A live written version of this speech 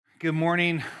Good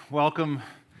morning. Welcome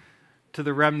to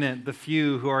the remnant, the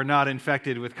few who are not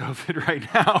infected with COVID right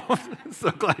now. So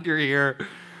glad you're here.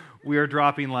 We are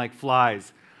dropping like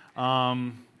flies.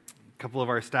 A couple of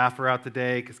our staff are out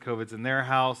today because COVID's in their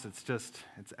house. It's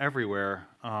everywhere.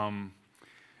 And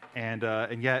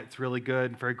yet it's really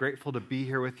good. Very grateful to be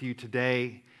here with you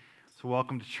today. So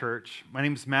welcome to church. My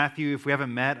name is Matthew. If we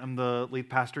haven't met, I'm the lead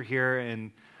pastor here,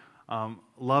 and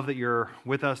love that you're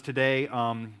with us today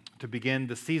to begin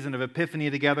the season of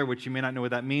Epiphany together, which you may not know what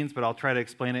that means, but I'll try to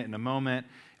explain it in a moment.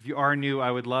 If you are new,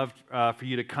 I would love for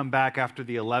you to come back after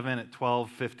the 11 at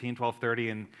 12:15,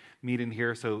 12:30 and meet in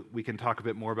here so we can talk a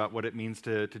bit more about what it means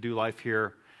to do life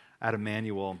here at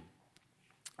Emmanuel.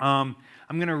 I'm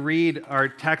going to read our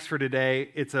text for today.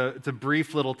 It's a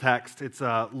brief little text. It's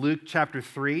Luke chapter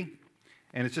 3,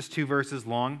 and it's just 2 verses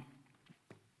long.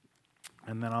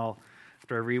 And then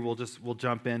after I read, we'll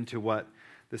jump into what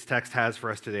this text has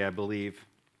for us today, I believe.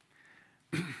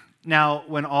 Now,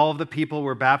 when all of the people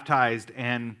were baptized,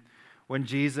 and when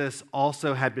Jesus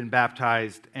also had been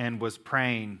baptized and was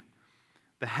praying,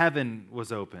 the heaven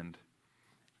was opened,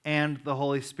 and the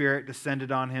Holy Spirit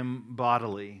descended on him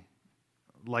bodily,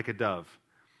 like a dove.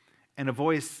 And a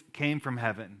voice came from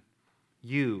heaven,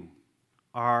 "You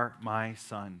are my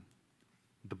Son,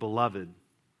 the Beloved.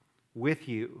 With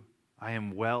you I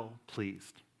am well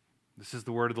pleased." This is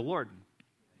the word of the Lord.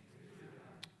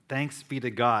 Thanks be to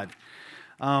God.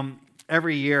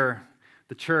 Every year,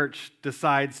 the church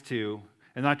decides to,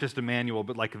 and not just Emmanuel,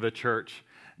 but like the church,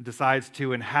 decides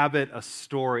to inhabit a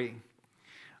story.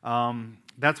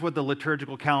 That's what the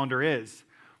liturgical calendar is,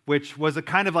 which was a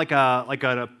kind of like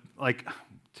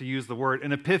to use the word,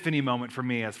 an epiphany moment for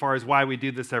me as far as why we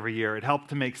do this every year. It helped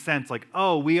to make sense, like,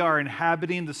 oh, we are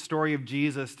inhabiting the story of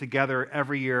Jesus together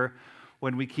every year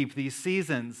when we keep these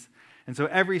seasons. And so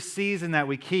every season that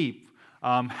we keep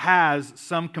has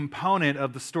some component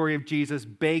of the story of Jesus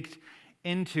baked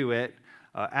into it.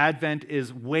 Advent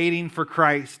is waiting for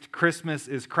Christ. Christmas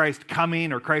is Christ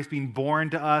coming or Christ being born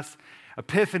to us.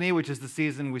 Epiphany, which is the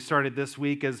season we started this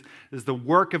week, is the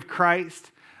work of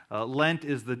Christ. Lent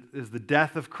is the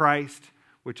death of Christ,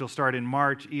 which will start in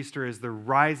March. Easter is the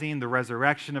rising, the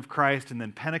resurrection of Christ. And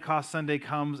then Pentecost Sunday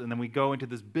comes, and then we go into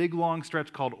this big, long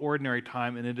stretch called ordinary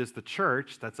time, and it is the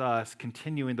church, that's us,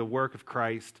 continuing the work of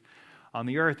Christ on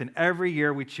the earth. And every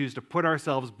year we choose to put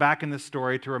ourselves back in this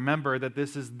story to remember that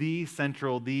this is the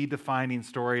central, the defining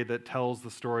story that tells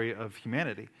the story of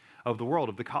humanity, of the world,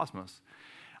 of the cosmos.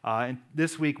 And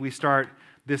this week we start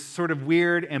this sort of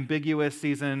weird, ambiguous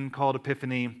season called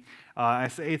Epiphany. I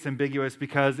say it's ambiguous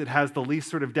because it has the least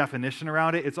sort of definition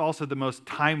around it. It's also the most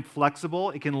time flexible.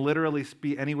 It can literally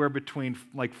be anywhere between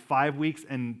like 5 weeks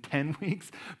and 10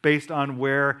 weeks based on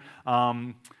where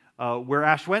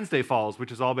Ash Wednesday falls,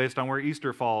 which is all based on where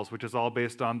Easter falls, which is all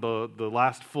based on the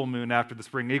last full moon after the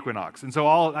spring equinox. And so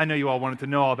I know you all wanted to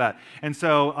know all that. And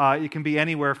so it can be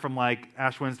anywhere from like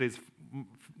Ash Wednesday's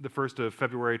the 1st of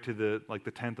February to the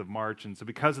 10th of March. And so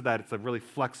because of that, it's a really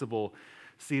flexible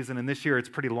season. And this year it's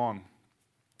pretty long.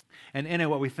 And in it,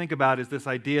 what we think about is this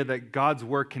idea that God's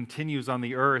work continues on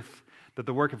the earth, that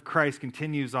the work of Christ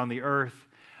continues on the earth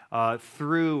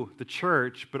through the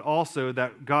church, but also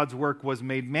that God's work was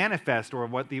made manifest, or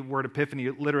what the word epiphany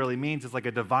literally means is like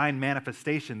a divine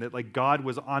manifestation, that like God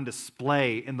was on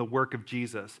display in the work of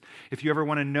Jesus. If you ever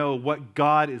want to know what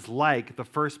God is like, the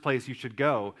first place you should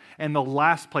go and the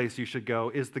last place you should go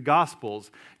is the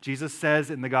Gospels. Jesus says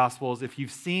in the Gospels, if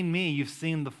you've seen me, you've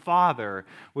seen the Father,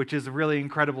 which is a really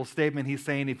incredible statement. He's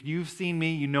saying, if you've seen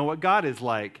me, you know what God is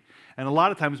like. And a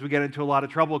lot of times we get into a lot of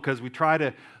trouble because we try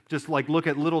to just like look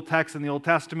at little texts in the Old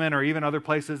Testament or even other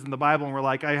places in the Bible, and we're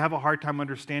like, I have a hard time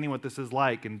understanding what this is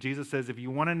like. And Jesus says, if you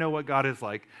want to know what God is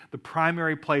like, the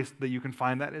primary place that you can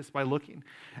find that is by looking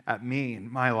at me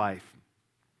and my life.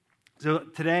 So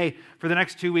today, for the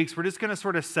next 2 weeks, we're just going to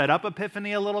sort of set up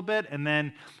Epiphany a little bit, and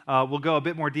then we'll go a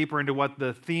bit more deeper into what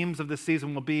the themes of this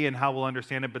season will be and how we'll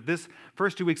understand it. But this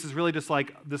first 2 weeks is really just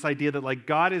like this idea that like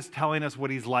God is telling us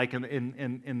what he's like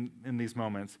in these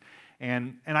moments.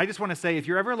 And I just want to say, if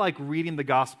you're ever like reading the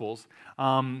Gospels,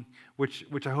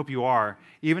 which I hope you are,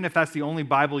 even if that's the only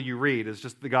Bible you read is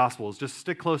just the Gospels, just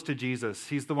stick close to Jesus.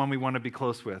 He's the one we want to be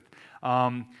close with.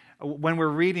 When we're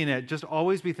reading it, just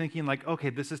always be thinking like, okay,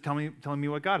 this is telling me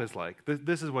what God is like.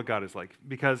 This is what God is like.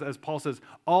 Because as Paul says,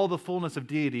 all the fullness of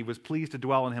deity was pleased to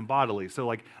dwell in him bodily. So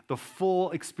like the full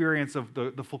experience of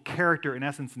the full character and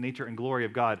essence and nature and glory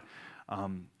of God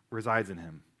resides in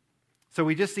him. So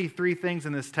we just see 3 things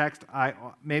in this text.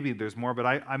 Maybe there's more, but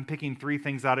I'm picking 3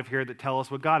 things out of here that tell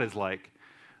us what God is like.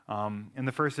 And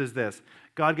the first is this: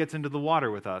 God gets into the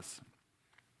water with us.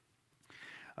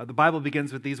 The Bible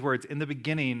begins with these words: "In the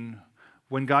beginning,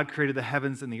 when God created the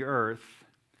heavens and the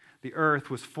earth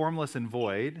was formless and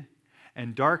void,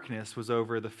 and darkness was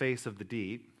over the face of the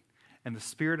deep, and the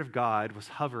Spirit of God was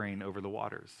hovering over the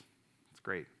waters." It's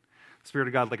great. The Spirit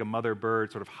of God, like a mother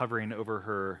bird, sort of hovering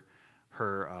over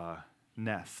her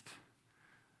nest,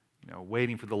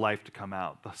 waiting for the life to come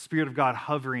out. The Spirit of God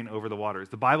hovering over the waters.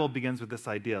 The Bible begins with this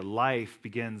idea: life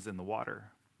begins in the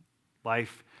water.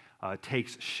 Life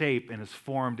takes shape and is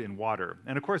formed in water.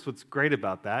 And of course, what's great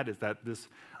about that is that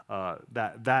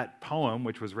that poem,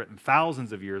 which was written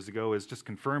thousands of years ago, is just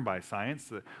confirmed by science.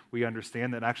 That we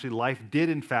understand that actually life did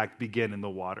in fact begin in the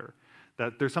water.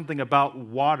 That there's something about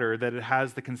water, that it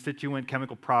has the constituent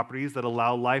chemical properties that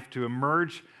allow life to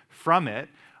emerge from it,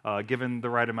 given the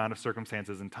right amount of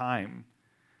circumstances and time.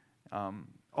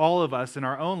 All of us in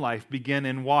our own life begin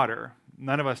in water.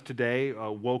 None of us today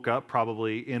woke up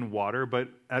probably in water, but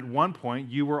at one point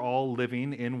you were all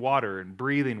living in water and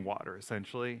breathing water,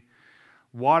 essentially.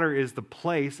 Water is the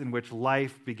place in which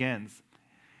life begins.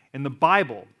 In the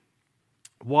Bible,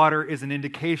 water is an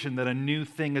indication that a new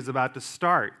thing is about to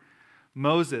start.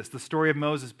 Moses, the story of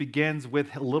Moses, begins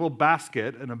with a little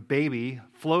basket and a baby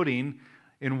floating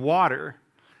in water.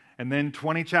 And then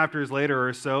 20 chapters later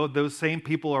or so, those same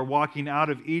people are walking out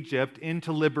of Egypt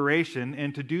into liberation,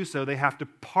 and to do so, they have to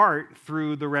part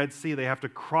through the Red Sea. They have to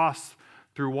cross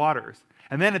through waters.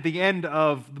 And then at the end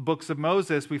of the books of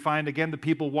Moses, we find again the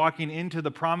people walking into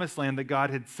the promised land that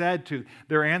God had said to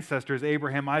their ancestors,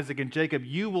 Abraham, Isaac, and Jacob,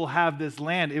 "You will have this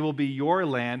land. It will be your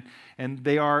land." And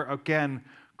they are again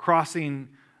crossing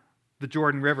the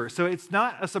Jordan River. So it's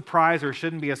not a surprise, or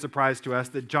shouldn't be a surprise to us,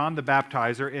 that John the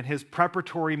Baptizer, in his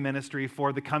preparatory ministry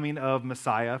for the coming of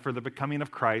Messiah, for the coming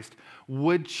of Christ,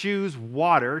 would choose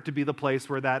water to be the place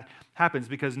where that happens,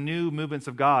 because new movements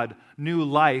of God, new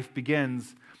life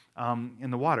begins in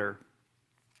the water.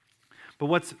 But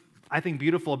what's, I think,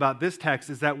 beautiful about this text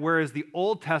is that whereas the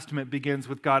Old Testament begins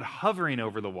with God hovering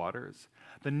over the waters,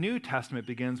 the New Testament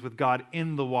begins with God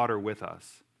in the water with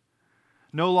us.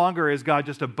 No longer is God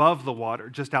just above the water,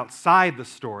 just outside the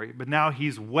story, but now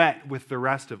he's wet with the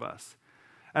rest of us.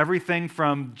 Everything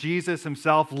from Jesus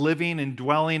himself living and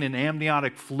dwelling in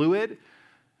amniotic fluid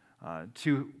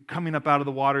to coming up out of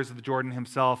the waters of the Jordan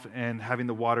himself and having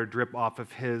the water drip off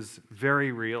of his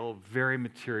very real, very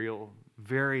material,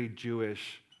 very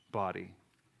Jewish body.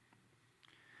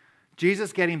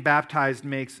 Jesus getting baptized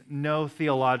makes no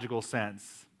theological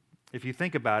sense, if you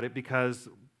think about it, because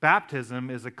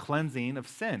baptism is a cleansing of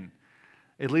sin,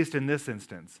 at least in this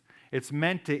instance. It's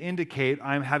meant to indicate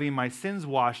I'm having my sins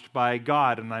washed by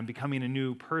God and I'm becoming a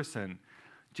new person.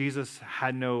 Jesus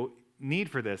had no need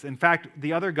for this. In fact,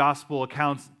 the other gospel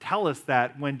accounts tell us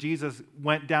that when Jesus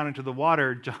went down into the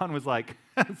water, John was like,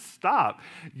 "Stop.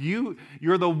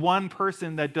 You're the one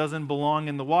person that doesn't belong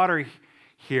in the water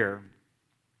here."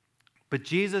 But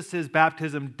Jesus'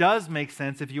 baptism does make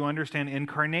sense if you understand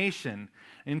incarnation.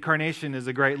 Incarnation is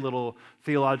a great little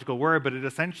theological word, but it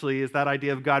essentially is that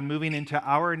idea of God moving into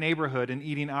our neighborhood and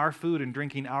eating our food and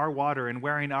drinking our water and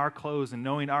wearing our clothes and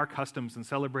knowing our customs and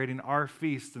celebrating our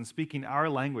feasts and speaking our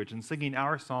language and singing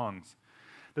our songs.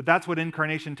 That's what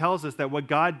incarnation tells us, that what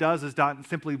God does is not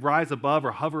simply rise above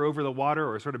or hover over the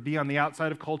water or sort of be on the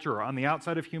outside of culture or on the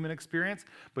outside of human experience,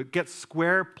 but gets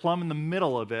square plumb in the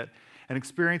middle of it and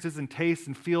experiences and tastes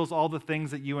and feels all the things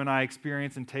that you and I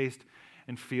experience and taste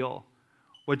and feel.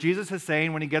 What Jesus is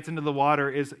saying when he gets into the water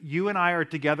is, you and I are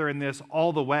together in this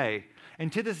all the way.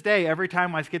 And to this day, every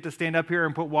time I get to stand up here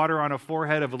and put water on a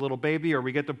forehead of a little baby, or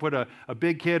we get to put a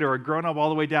big kid or a grown-up all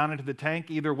the way down into the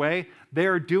tank, either way, they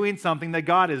are doing something that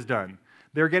God has done.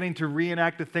 They're getting to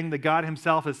reenact a thing that God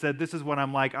himself has said, "This is what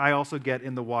I'm like. I also get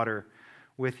in the water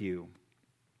with you."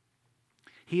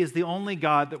 He is the only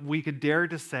God that we could dare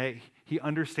to say he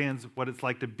understands what it's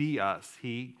like to be us.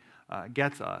 He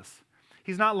gets us.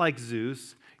 He's not like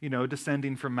Zeus,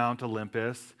 descending from Mount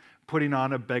Olympus, putting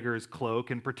on a beggar's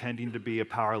cloak and pretending to be a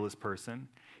powerless person.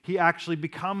 He actually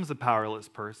becomes a powerless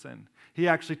person. He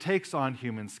actually takes on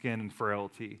human skin and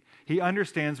frailty. He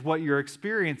understands what your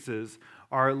experiences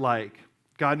are like.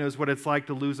 God knows what it's like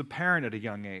to lose a parent at a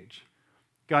young age.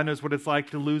 God knows what it's like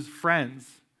to lose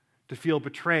friends, to feel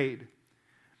betrayed.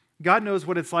 God knows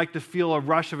what it's like to feel a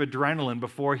rush of adrenaline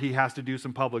before he has to do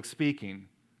some public speaking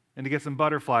and to get some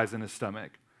butterflies in his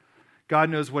stomach. God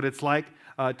knows what it's like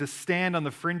to stand on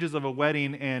the fringes of a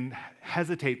wedding and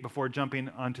hesitate before jumping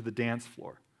onto the dance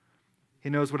floor. He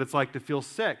knows what it's like to feel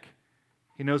sick.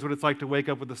 He knows what it's like to wake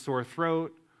up with a sore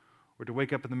throat or to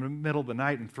wake up in the middle of the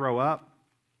night and throw up.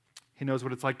 He knows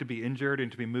what it's like to be injured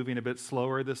and to be moving a bit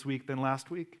slower this week than last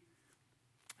week.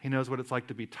 He knows what it's like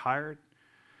to be tired.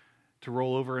 to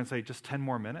roll over and say, just 10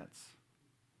 more minutes?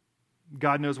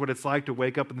 God knows what it's like to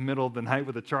wake up in the middle of the night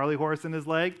with a Charlie horse in his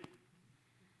leg.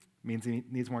 Means he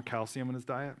needs more calcium in his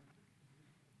diet.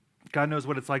 God knows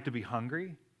what it's like to be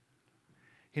hungry.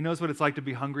 He knows what it's like to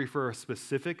be hungry for a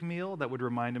specific meal that would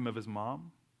remind him of his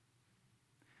mom.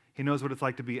 He knows what it's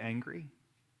like to be angry.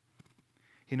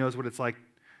 He knows what it's like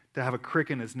to have a crick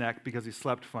in his neck because he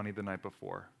slept funny the night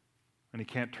before and he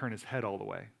can't turn his head all the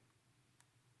way.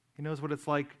 He knows what it's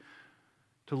like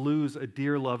to lose a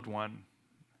dear loved one.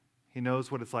 He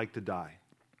knows what it's like to die.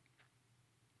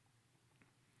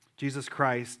 Jesus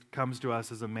Christ comes to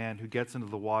us as a man who gets into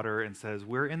the water and says,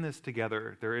 we're in this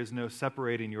together. There is no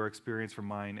separating your experience from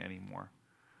mine anymore.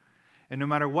 And no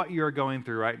matter what you're going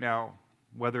through right now,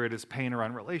 whether it is pain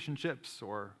around relationships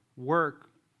or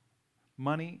work,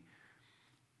 money,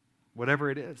 whatever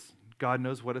it is, God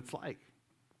knows what it's like.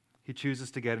 He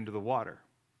chooses to get into the water.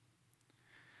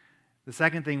 The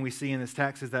second thing we see in this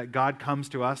text is that God comes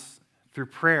to us through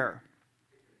prayer.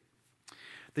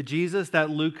 The Jesus that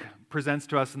Luke presents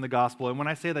to us in the gospel, and when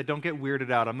I say that, don't get weirded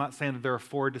out. I'm not saying that there are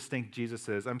 4 distinct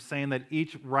Jesuses. I'm saying that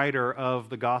each writer of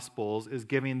the gospels is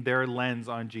giving their lens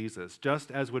on Jesus,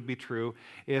 just as would be true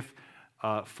if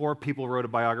 4 people wrote a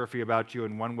biography about you,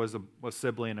 and one was a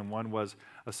sibling, and one was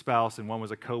a spouse, and one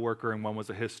was a coworker, and one was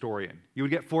a historian. You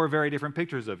would get 4 very different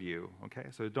pictures of you, okay?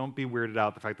 So don't be weirded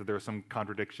out the fact that there are some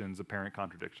contradictions, apparent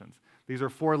contradictions. These are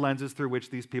 4 lenses through which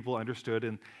these people understood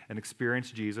and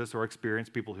experienced Jesus, or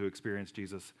experienced people who experienced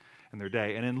Jesus in their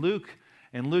day. And in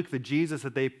Luke, the Jesus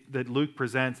that Luke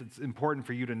presents, it's important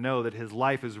for you to know that his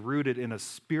life is rooted in a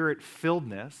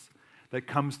spirit-filledness that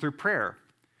comes through prayer.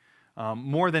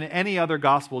 More than any other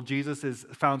gospel, Jesus is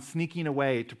found sneaking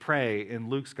away to pray in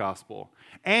Luke's gospel.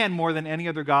 And more than any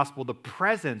other gospel, the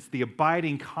presence, the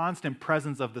abiding, constant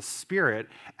presence of the Spirit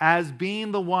as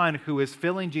being the one who is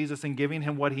filling Jesus and giving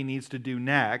him what he needs to do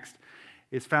next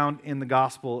is found in the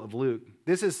Gospel of Luke.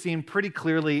 This is seen pretty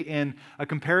clearly in a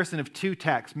comparison of 2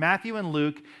 texts. Matthew and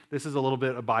Luke, this is a little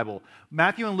bit of Bible.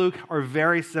 Matthew and Luke are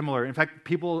very similar. In fact,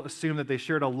 people assume that they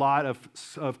shared a lot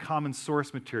of common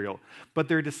source material. But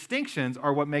their distinctions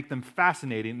are what make them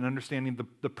fascinating in understanding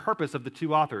the purpose of the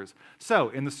 2 authors. So,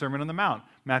 in the Sermon on the Mount,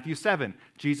 Matthew 7,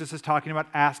 Jesus is talking about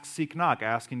ask, seek, knock.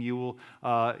 Ask and you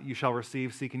shall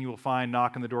receive, seek and you will find,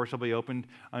 knock and the door shall be opened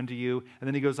unto you. And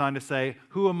then he goes on to say,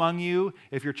 who among you,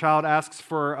 if your child asks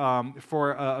for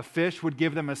a fish, would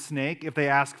give them a snake? If they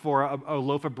ask for a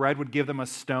loaf of bread, would give them a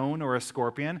stone or a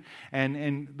scorpion?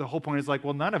 And the whole point is like,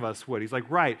 well, none of us would. He's like,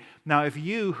 right. Now, if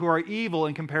you who are evil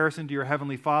in comparison to your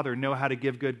heavenly Father know how to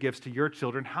give good gifts to your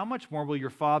children, how much more will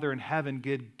your Father in heaven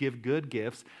give good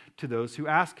gifts to those who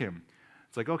ask him?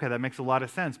 It's like, okay, that makes a lot of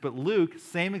sense. But Luke,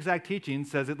 same exact teaching,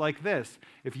 says it like this.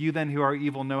 If you then who are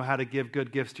evil know how to give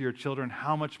good gifts to your children,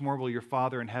 how much more will your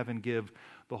Father in heaven give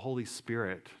the Holy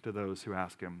Spirit to those who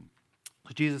ask him?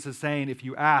 So Jesus is saying, if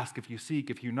you ask, if you seek,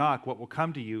 if you knock, what will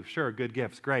come to you? Sure, good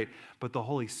gifts, great. But the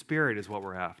Holy Spirit is what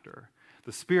we're after.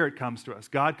 The Spirit comes to us.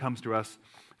 God comes to us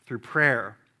through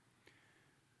prayer.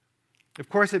 Of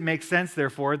course, it makes sense,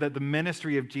 therefore, that the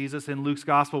ministry of Jesus in Luke's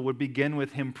gospel would begin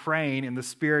with him praying and the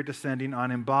Spirit descending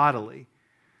on him bodily.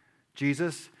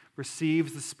 Jesus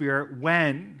receives the Spirit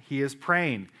when he is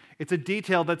praying. It's a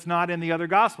detail that's not in the other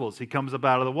gospels. He comes up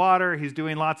out of the water. He's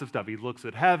doing lots of stuff. He looks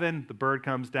at heaven. The bird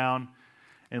comes down.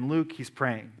 In Luke, he's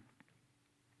praying.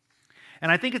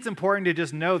 And I think it's important to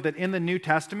just note that in the New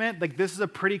Testament, this is a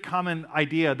pretty common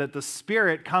idea that the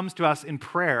Spirit comes to us in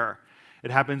prayer. It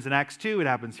happens in Acts 2, it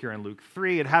happens here in Luke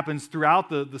 3, it happens throughout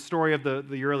the story of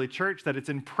the early church that it's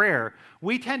in prayer.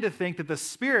 We tend to think that the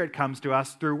Spirit comes to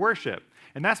us through worship.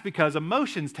 And that's because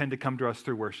emotions tend to come to us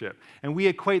through worship. And we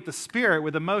equate the Spirit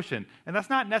with emotion. And that's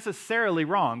not necessarily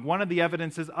wrong. One of the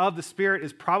evidences of the Spirit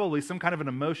is probably some kind of an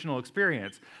emotional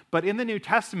experience. But in the New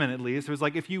Testament, at least, it was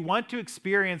like if you want to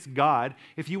experience God,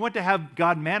 if you want to have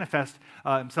God manifest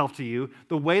himself to you,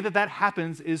 the way that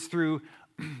happens is through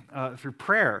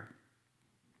prayer.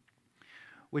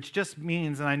 Which just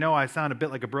means, and I know I sound a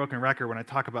bit like a broken record when I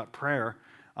talk about prayer,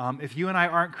 if you and I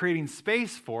aren't creating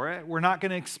space for it, we're not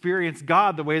going to experience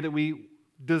God the way that we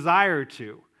desire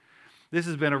to. This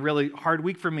has been a really hard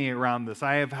week for me around this.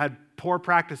 I have had poor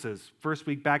practices. First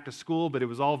week back to school, but it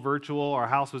was all virtual. Our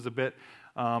house was a bit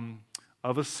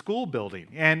of a school building.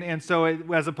 And so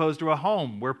as opposed to a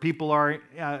home where people are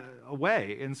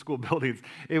away in school buildings,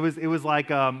 it was like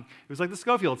the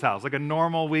Schofield's house, like a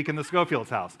normal week in the Schofield's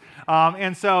house.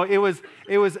 And so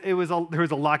there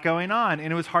was a lot going on,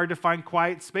 and it was hard to find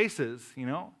quiet spaces, you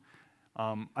know.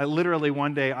 I literally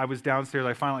one day I was downstairs,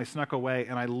 I finally snuck away,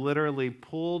 and I literally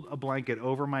pulled a blanket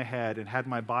over my head and had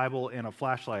my Bible and a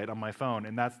flashlight on my phone,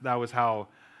 and that was how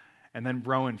And then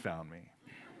Rowan found me.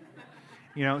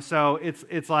 So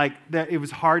it's like that. It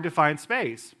was hard to find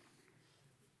space.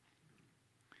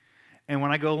 And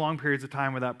when I go long periods of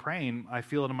time without praying, I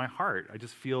feel it in my heart. I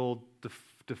just feel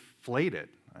deflated.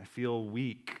 I feel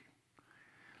weak.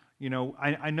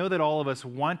 I know that all of us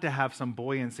want to have some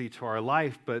buoyancy to our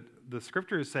life, but the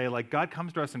scriptures say, like, God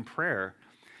comes to us in prayer.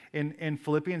 In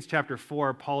Philippians chapter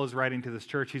 4, Paul is writing to this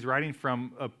church. He's writing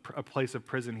from a place of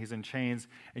prison. He's in chains,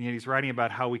 and yet he's writing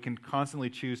about how we can constantly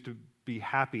choose to be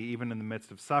happy even in the midst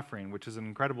of suffering, which is an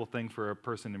incredible thing for a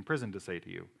person in prison to say to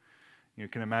you. You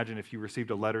can imagine if you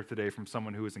received a letter today from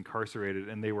someone who was incarcerated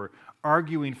and they were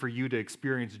arguing for you to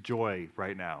experience joy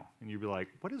right now. And you'd be like,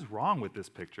 what is wrong with this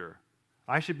picture?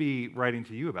 I should be writing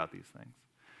to you about these things.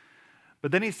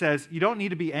 But then he says, you don't need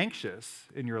to be anxious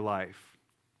in your life.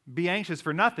 Be anxious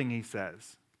for nothing, he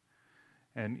says.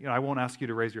 And I won't ask you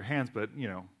to raise your hands, but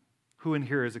who in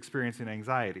here is experiencing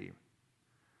anxiety?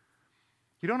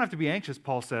 You don't have to be anxious,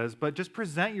 Paul says, but just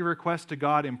present your request to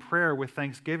God in prayer with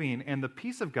thanksgiving, and the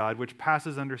peace of God, which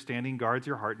passes understanding, guards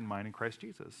your heart and mind in Christ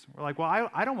Jesus. We're like, well,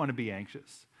 I don't want to be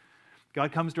anxious.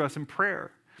 God comes to us in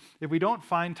prayer. If we don't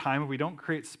find time, if we don't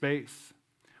create space,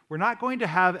 we're not going to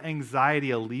have anxiety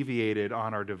alleviated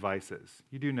on our devices.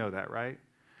 You do know that, right?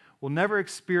 We'll never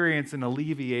experience an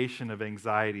alleviation of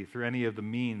anxiety through any of the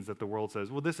means that the world says,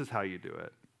 well, this is how you do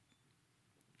it.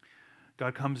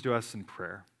 God comes to us in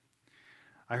prayer.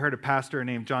 I heard a pastor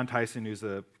named John Tyson, who's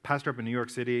a pastor up in New York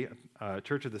City,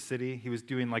 Church of the City. He was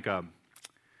doing like a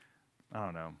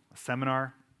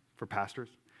seminar for pastors.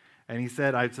 And he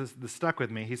said, this stuck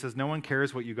with me. He says, no one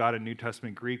cares what you got in New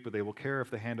Testament Greek, but they will care if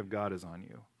the hand of God is on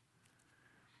you.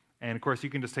 And of course, you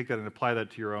can just take that and apply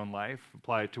that to your own life,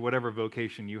 apply it to whatever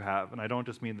vocation you have. And I don't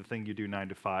just mean the thing you do 9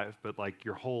 to 5, but like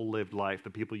your whole lived life,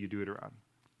 the people you do it around.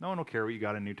 No one will care what you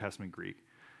got in New Testament Greek.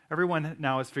 Everyone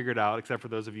now has figured out, except for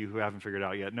those of you who haven't figured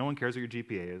out yet, no one cares what your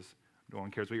GPA is. No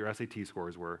one cares what your SAT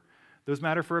scores were. Those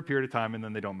matter for a period of time, and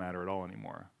then they don't matter at all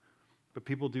anymore. But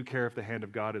people do care if the hand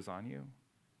of God is on you.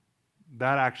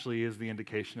 That actually is the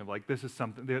indication of like, this is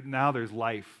something, now there's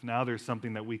life. Now there's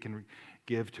something that we can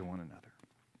give to one another.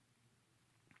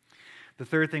 The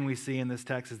third thing we see in this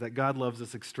text is that God loves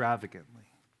us extravagantly.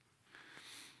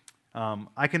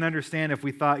 I can understand if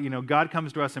we thought, God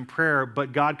comes to us in prayer,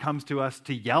 but God comes to us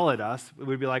to yell at us. It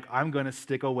would be like, I'm going to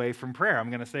stick away from prayer. I'm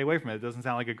going to stay away from it. It doesn't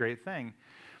sound like a great thing.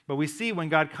 But we see when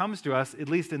God comes to us, at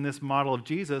least in this model of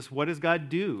Jesus, what does God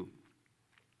do?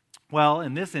 Well,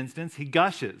 in this instance, he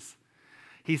gushes.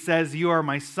 He says, you are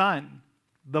my son,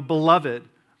 the beloved.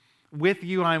 With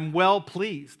you I'm well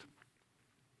pleased.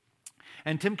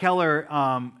 And Tim Keller,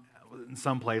 in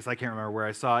some place, I can't remember where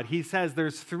I saw it, he says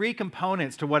there's 3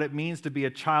 components to what it means to be a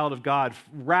child of God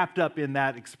wrapped up in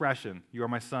that expression. You are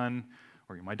my son,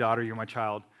 or you're my daughter, you're my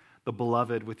child, the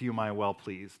beloved, with you am well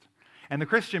pleased. And the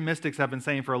Christian mystics have been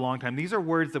saying for a long time, these are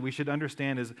words that we should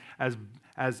understand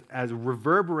as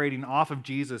reverberating off of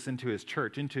Jesus into his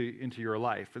church, into your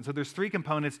life. And so there's 3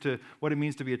 components to what it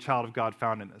means to be a child of God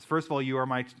found in this. First of all, you are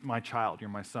my child, you're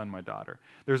my son, my daughter.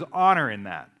 There's honor in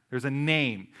that. There's a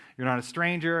name. You're not a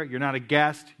stranger. You're not a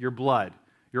guest. You're blood.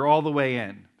 You're all the way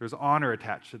in. There's honor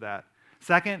attached to that.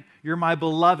 Second, you're my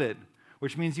beloved,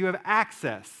 which means you have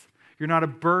access. You're not a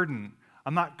burden.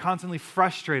 I'm not constantly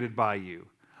frustrated by you.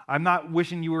 I'm not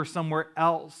wishing you were somewhere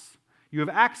else. You have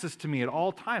access to me at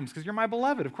all times because you're my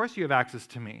beloved. Of course you have access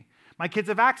to me. My kids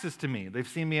have access to me. They've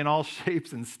seen me in all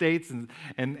shapes and states,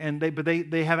 but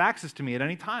they have access to me at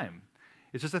any time.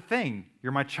 It's just a thing.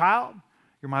 You're my child.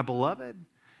 You're my beloved.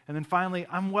 And then finally,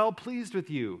 I'm well pleased with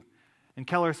you. And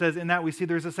Keller says in that we see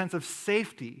there's a sense of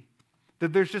safety,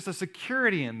 that there's just a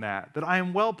security in that I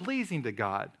am well pleasing to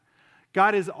God.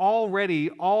 God is already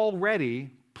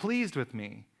pleased with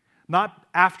me. Not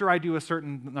after I do a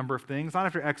certain number of things, not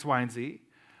after X, Y, and Z.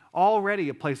 Already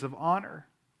a place of honor,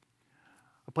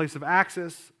 a place of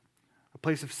access, a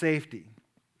place of safety.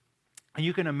 And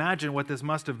you can imagine what this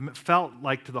must have felt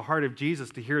like to the heart of Jesus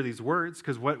to hear these words,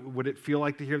 because what would it feel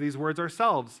like to hear these words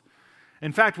ourselves?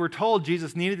 In fact, we're told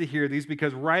Jesus needed to hear these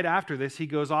because right after this, he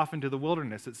goes off into the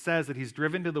wilderness. It says that he's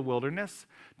driven to the wilderness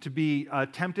to be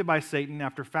tempted by Satan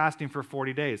after fasting for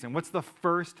 40 days. And what's the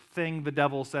first thing the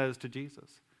devil says to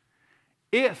Jesus?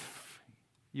 If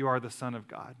you are the Son of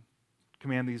God,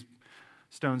 command these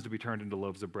stones to be turned into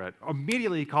loaves of bread.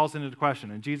 Immediately he calls into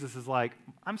question, and Jesus is like,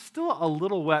 I'm still a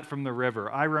little wet from the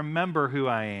river. I remember who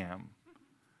I am.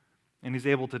 And he's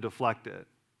able to deflect it.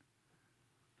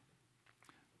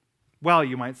 Well,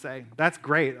 you might say, that's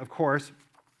great, of course,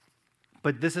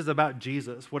 but this is about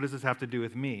Jesus. What does this have to do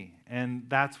with me? And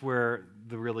that's where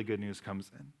the really good news comes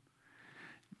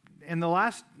in. in the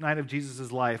last night of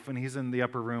Jesus' life, when he's in the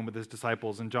upper room with his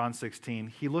disciples in John 16,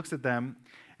 he looks at them,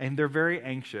 and they're very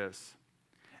anxious.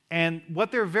 And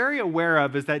what they're very aware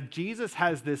of is that Jesus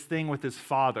has this thing with his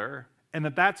Father, and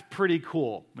that's pretty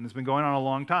cool, and it's been going on a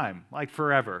long time, like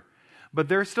forever. But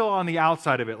they're still on the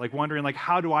outside of it, like wondering, like,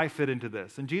 how do I fit into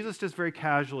this? And Jesus just very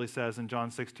casually says in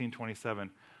John 16:27,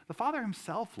 the Father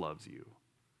himself loves you.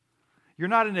 You're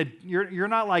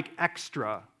not like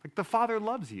extra. Like, the Father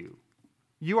loves you.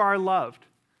 You are loved.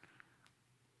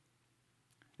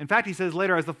 In fact, he says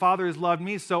later, as the Father has loved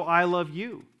me, so I love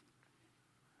you.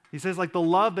 He says, like, the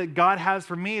love that God has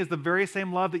for me is the very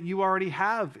same love that you already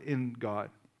have in God.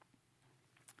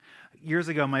 Years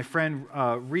ago, my friend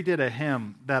redid a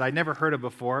hymn that I'd never heard of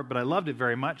before, but I loved it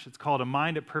very much. It's called A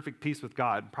Mind at Perfect Peace with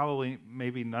God. Probably,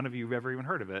 maybe none of you have ever even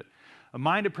heard of it. A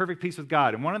Mind at Perfect Peace with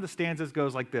God. And one of the stanzas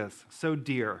goes like this: so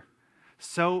dear,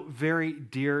 so very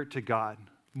dear to God.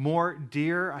 More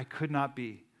dear I could not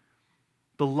be.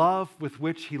 The love with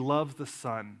which he loves the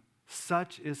Son,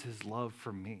 such is his love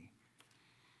for me.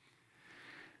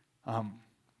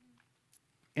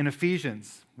 In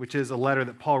Ephesians, which is a letter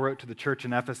that Paul wrote to the church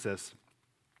in Ephesus,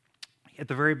 at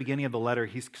the very beginning of the letter,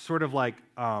 he's sort of like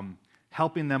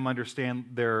helping them understand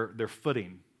their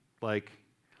footing. Like,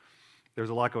 there's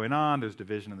a lot going on, there's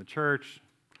division in the church,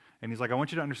 and he's like, I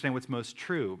want you to understand what's most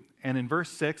true. And in verse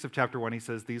 6 of chapter 1, he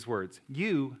says these words: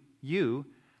 You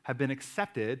have been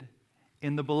accepted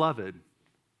in the beloved.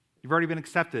 You've already been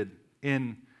accepted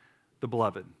in the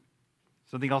beloved.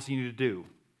 Something else you need to do.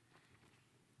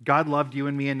 God loved you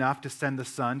and me enough to send the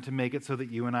Son to make it so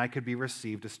that you and I could be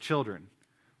received as children,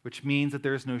 which means that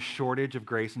there is no shortage of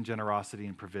grace and generosity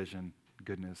and provision,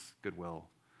 goodness, goodwill.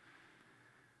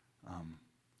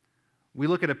 We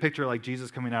look at a picture like Jesus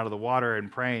coming out of the water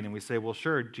and praying, and we say, well,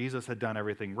 sure, Jesus had done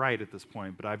everything right at this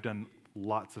point, but I've done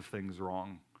lots of things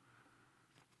wrong.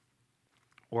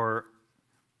 Or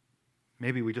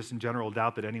maybe we just in general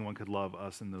doubt that anyone could love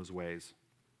us in those ways.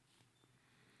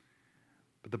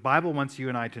 But the Bible wants you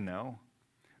and I to know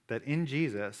that in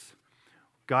Jesus,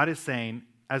 God is saying,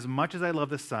 as much as I love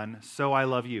the Son, so I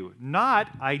love you. Not,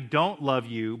 I don't love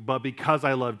you, but because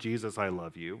I love Jesus, I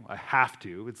love you. I have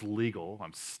to. It's legal.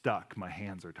 I'm stuck. My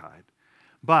hands are tied.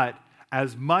 But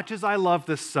as much as I love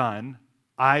the Son,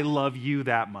 I love you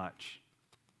that much.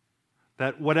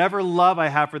 That whatever love I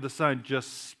have for the Son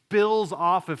just spills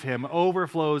off of him,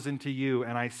 overflows into you,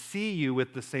 and I see you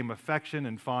with the same affection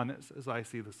and fondness as I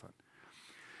see the Son.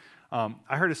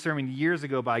 I heard a sermon years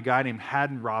ago by a guy named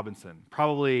Haddon Robinson.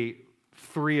 Probably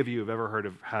 3 of you have ever heard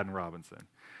of Haddon Robinson.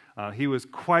 He was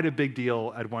quite a big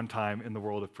deal at one time in the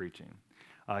world of preaching.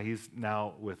 He's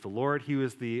now with the Lord. He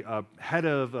was the head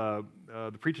of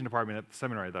the preaching department at the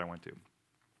seminary that I went to.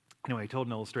 Anyway, he told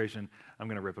an illustration. I'm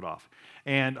going to rip it off.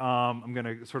 And I'm going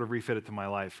to sort of refit it to my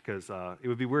life because it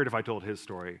would be weird if I told his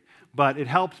story. But it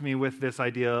helped me with this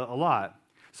idea a lot.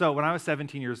 So when I was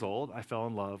 17 years old, I fell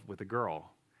in love with a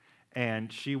girl.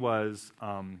 And she was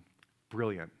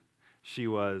brilliant. She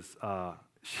was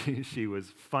she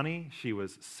was funny. She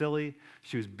was silly.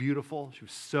 She was beautiful. She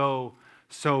was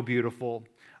so beautiful.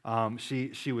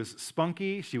 She was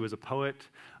spunky. She was a poet.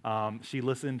 She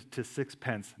listened to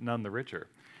Sixpence None the Richer.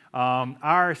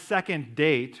 Our second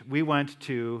date, we went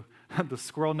to the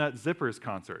Squirrel Nut Zippers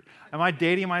concert. Am I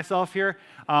dating myself here?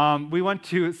 We went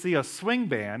to see a swing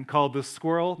band called the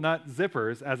Squirrel Nut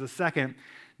Zippers as a second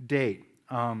date.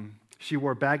 She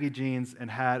wore baggy jeans and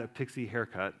had a pixie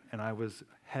haircut, and I was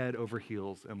head over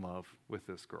heels in love with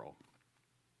this girl.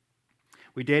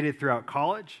 We dated throughout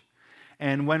college,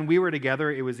 and when we were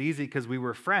together, it was easy because we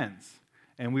were friends,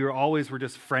 and we were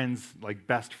just friends, like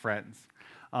best friends.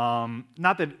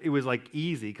 Not that it was like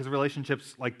easy, because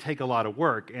relationships like take a lot of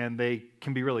work, and they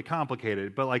can be really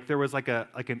complicated, but like there was like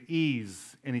an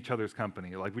ease in each other's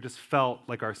company. Like we just felt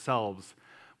like ourselves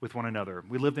with one another.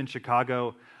 We lived in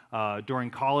Chicago during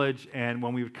college, and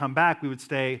when we would come back, we would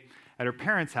stay at her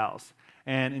parents' house.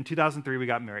 And in 2003, we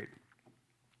got married.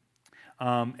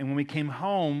 And when we came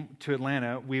home to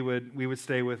Atlanta, we would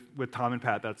stay with Tom and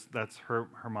Pat. That's her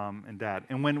mom and dad.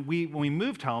 And when we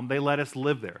moved home, they let us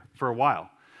live there for a while.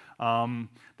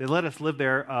 They let us live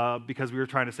there because we were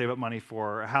trying to save up money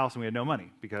for a house, and we had no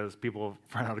money because people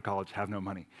right out of college have no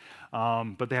money.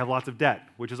 But they have lots of debt,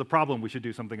 which is a problem we should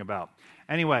do something about.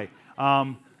 Anyway,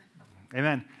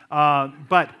 amen.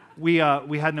 But we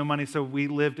had no money, so we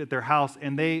lived at their house,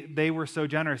 and they were so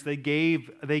generous. They gave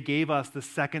us the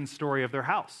second story of their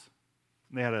house.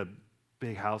 They had a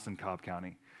big house in Cobb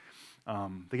County.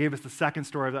 They gave us the second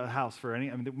story of that house for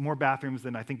more bathrooms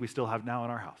than I think we still have now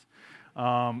in our house.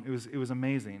 It was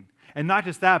amazing. And not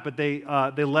just that, but they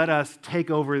let us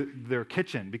take over their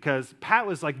kitchen, because Pat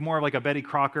was like more like a Betty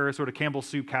Crocker, sort of Campbell's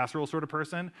soup casserole sort of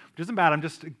person, which isn't bad. I'm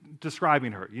just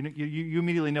describing her. You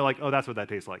immediately know, like, oh, that's what that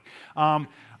tastes like.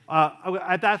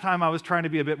 At that time, I was trying to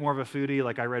be a bit more of a foodie.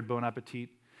 Like, I read Bon Appetit.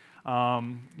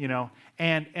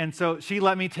 And so she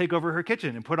let me take over her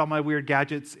kitchen and put all my weird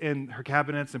gadgets in her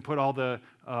cabinets and put all the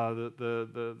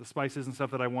spices and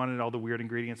stuff that I wanted, all the weird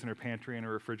ingredients in her pantry and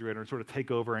her refrigerator, and sort of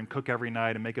take over and cook every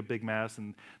night and make a big mess.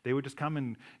 And they would just come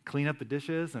and clean up the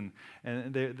dishes, and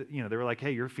they were like,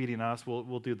 hey, you're feeding us,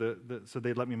 we'll do so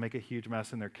they'd let me make a huge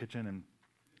mess in their kitchen. And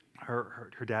her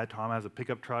dad, Tom, has a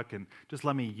pickup truck, and just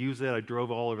let me use it. I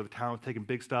drove all over the town taking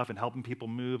big stuff and helping people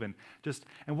move. And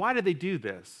why did they do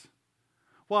this?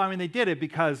 Well, I mean, they did it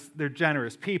because they're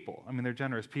generous people.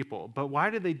 But why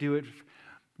did they do it?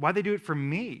 Why they do it for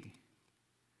me?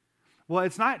 Well,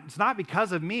 it's not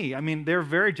because of me. I mean, they're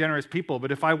very generous people,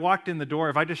 but if I walked in the door,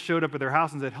 if I just showed up at their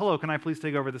house and said, hello, can I please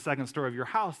take over the second story of your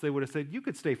house? They would have said, you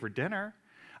could stay for dinner.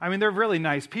 I mean, they're really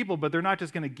nice people, but they're not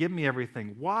just going to give me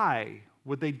everything. Why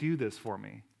would they do this for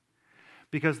me?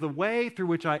 Because the way through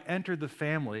which I entered the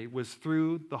family was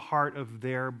through the heart of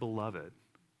their beloved.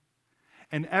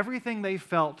 And everything they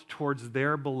felt towards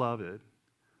their beloved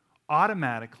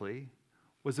automatically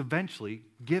was eventually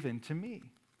given to me.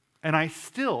 And I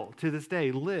still, to this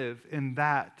day, live in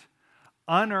that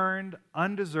unearned,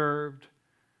 undeserved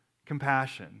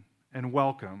compassion and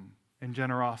welcome and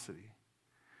generosity.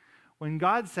 When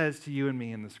God says to you and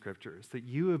me in the scriptures that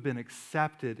you have been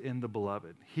accepted in the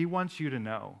beloved, he wants you to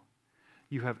know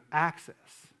you have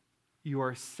access, you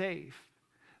are safe.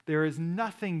 There is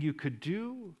nothing you could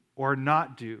do or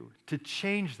not do to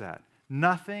change that.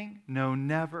 Nothing, no,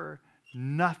 never,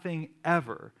 nothing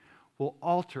ever will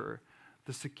alter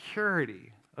the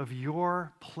security of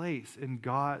your place in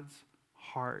God's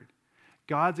heart.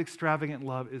 God's extravagant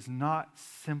love is not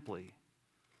simply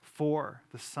for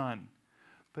the Son,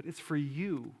 but it's for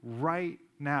you right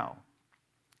now.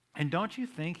 And don't you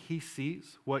think he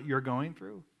sees what you're going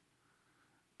through?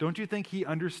 Don't you think he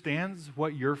understands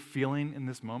what you're feeling in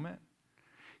this moment?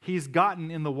 He's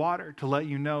gotten in the water to let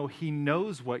you know he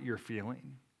knows what you're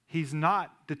feeling. He's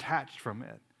not detached from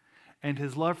it. And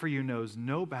his love for you knows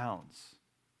no bounds.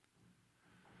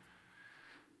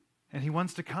 And he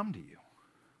wants to come to you.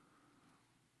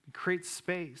 He creates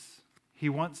space. He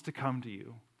wants to come to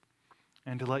you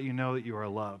and to let you know that you are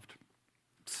loved.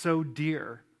 So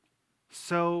dear,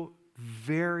 so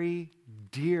very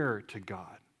dear to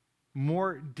God.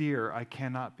 More dear I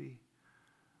cannot be.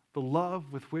 The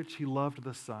love with which he loved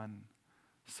the Son,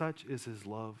 such is his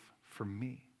love for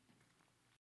me.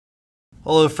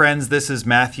 Hello, friends. This is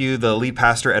Matthew, the lead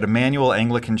pastor at Emmanuel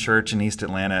Anglican Church in East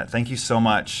Atlanta. Thank you so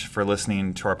much for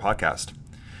listening to our podcast.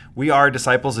 We are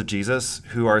disciples of Jesus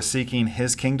who are seeking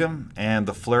his kingdom and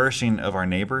the flourishing of our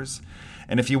neighbors.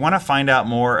 And if you want to find out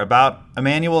more about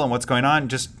Emmanuel and what's going on,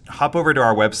 just hop over to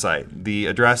our website. The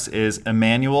address is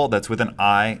Emmanuel, that's with an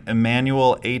I,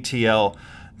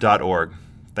 emmanuelatl.org.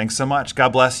 Thanks so much. God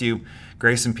bless you.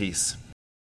 Grace and peace.